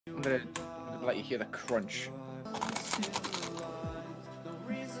I'm gonna let you hear the crunch.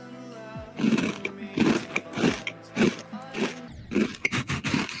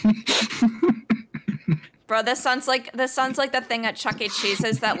 Bro, this sounds like the thing at Chuck E.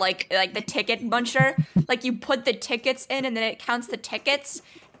 Cheese's that like the Ticket Muncher. Like you put the tickets in and then it counts the tickets,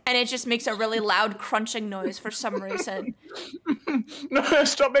 and it just makes a really loud crunching noise for some reason. No,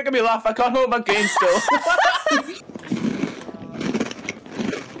 stop making me laugh. I can't hold my gain still.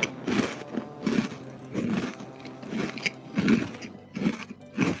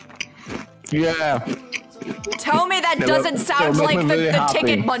 Yeah. Tell me that doesn't sound like the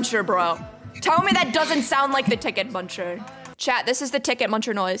Ticket Muncher, bro. Tell me that doesn't sound like the Ticket Muncher. Chat, this is the Ticket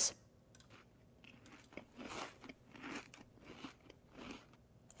Muncher noise.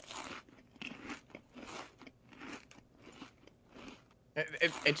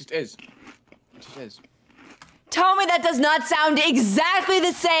 It just is. It just is. Tell me that does not sound exactly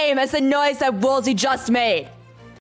the same as the noise that Wulzy just made.